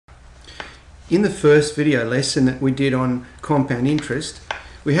In the first video lesson that we did on compound interest,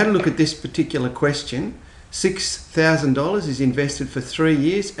 we had a look at this particular question. $6,000 is invested for 3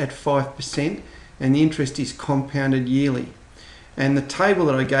 years at 5% and the interest is compounded yearly. And the table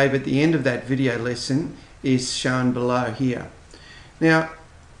that I gave at the end of that video lesson is shown below here. Now,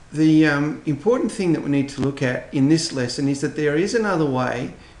 the important thing that we need to look at in this lesson is that there is another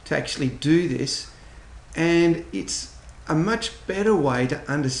way to actually do this, and it's a much better way to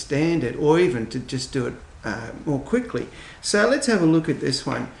understand it, or even to just do it more quickly. So let's have a look at this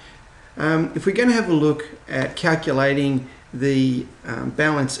one. If we're going to have a look at calculating the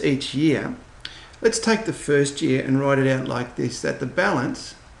balance each year, let's take the first year and write it out like this, that the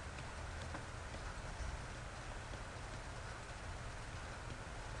balance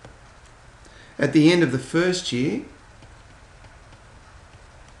at the end of the first year,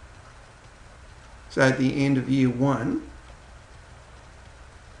 so at the end of year 1,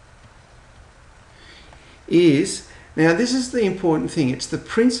 is, now this is the important thing, it's the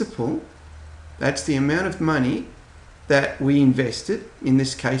principal, that's the amount of money that we invested, in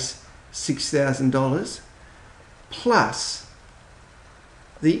this case $6,000, plus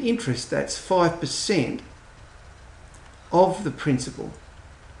the interest, that's 5% of the principal.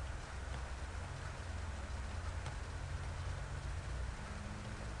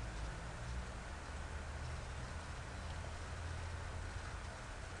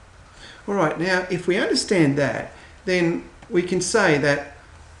 Alright, now if we understand that, then we can say that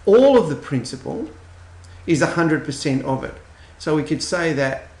all of the principal is 100% of it. So we could say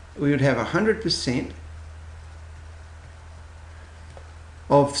that we would have 100%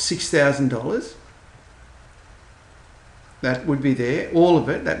 of $6,000. That would be there, all of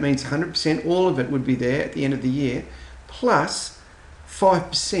it, that means 100%, all of it would be there at the end of the year, plus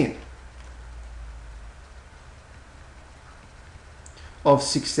 5% of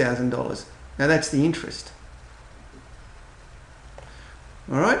 $6,000. Now that's the interest.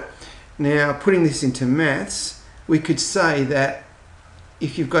 Alright, now putting this into maths, we could say that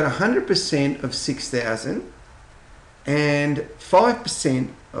if you've got 100% of 6,000 and 5%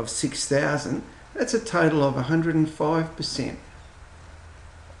 of 6,000, that's a total of 105%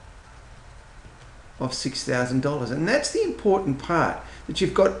 of $6,000. And that's the important part, that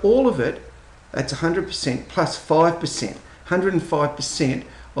you've got all of it, that's 100% plus 5%. 105%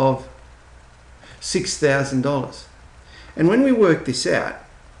 of $6,000. And when we work this out,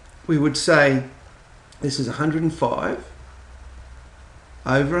 we would say this is 105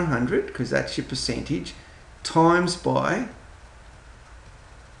 over 100, because that's your percentage, times by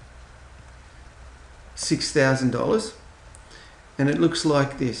 $6,000. And it looks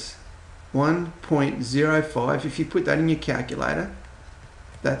like this, 1.05. If you put that in your calculator,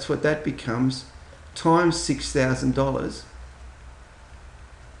 that's what that becomes, times $6,000.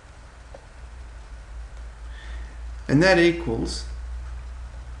 And that equals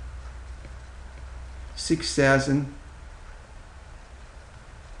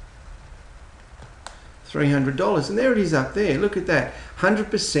 $6,300. And there it is up there. Look at that.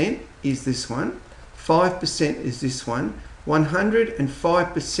 100% is this one. 5% is this one.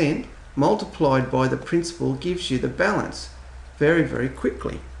 105% multiplied by the principal gives you the balance very, very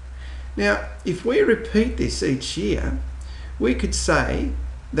quickly. Now, if we repeat this each year, we could say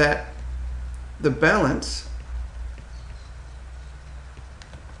that the balance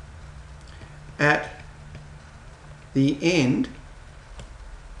at the end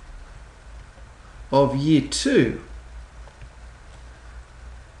of year 2.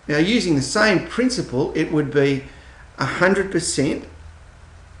 Now, using the same principle, it would be 100%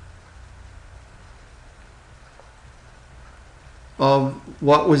 of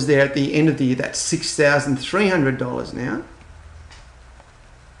what was there at the end of the year. That's $6,300 now,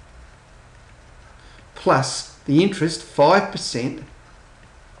 plus the interest, 5%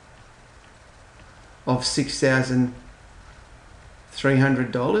 of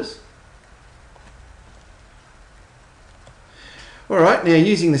 $6,300. Alright, now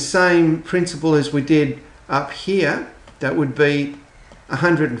using the same principle as we did up here, that would be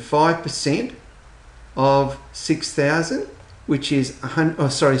 105% of 6,000, which is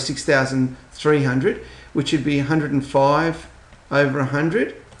 6,300, which would be 105 over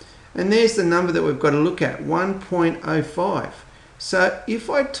 100. And there's the number that we've got to look at, 1.05. So if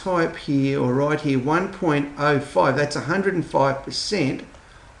I type here, or write here, 1.05, that's 105%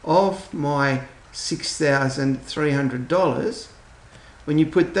 of my $6,300. When you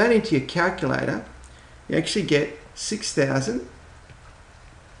put that into your calculator, you actually get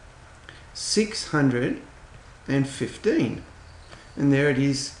 6,615. And there it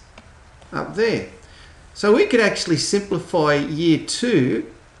is up there. So we could actually simplify year 2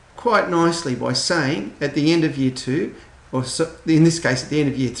 quite nicely by saying at the end of year 2, or so, in this case at the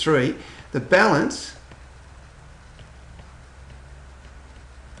end of year 3, the balance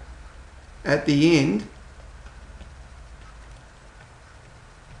at the end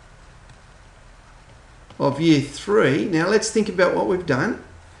of year 3, now let's think about what we've done,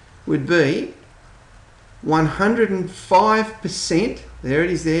 would be 105%, there it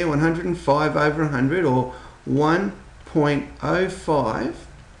is there, 105 over 100, or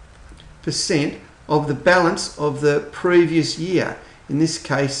 1.05% of the balance of the previous year. In this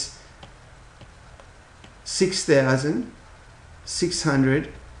case,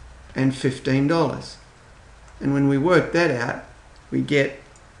 $6,615. And when we work that out, we get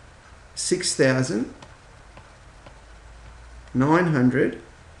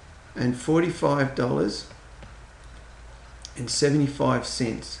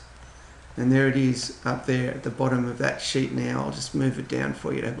 $6,945.75. And there it is up there at the bottom of that sheet now. I'll just move it down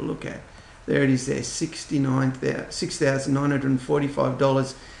for you to have a look at. There it is there,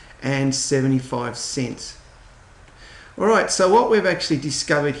 $6,945.75. Alright, so what we've actually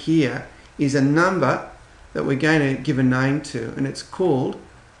discovered here is a number that we're going to give a name to, and it's called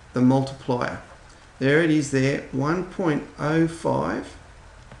the multiplier. There it is there, 1.05.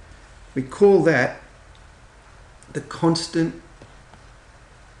 We call that the constant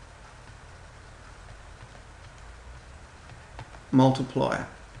multiplier.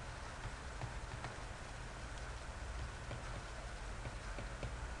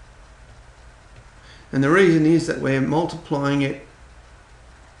 And the reason is that we're multiplying it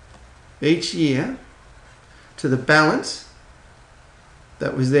each year to the balance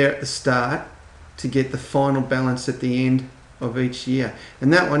that was there at the start to get the final balance at the end of each year.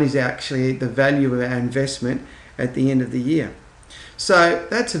 And that one is actually the value of our investment at the end of the year. So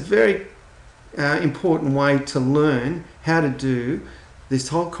that's a very important way to learn how to do this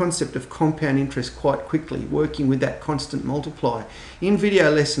whole concept of compound interest quite quickly, working with that constant multiplier. In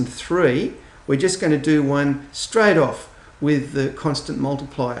video lesson 3, we're just going to do one straight off with the constant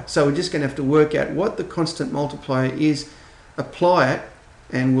multiplier. So we're just going to have to work out what the constant multiplier is, apply it,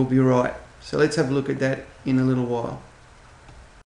 and we'll be right. So let's have a look at that in a little while.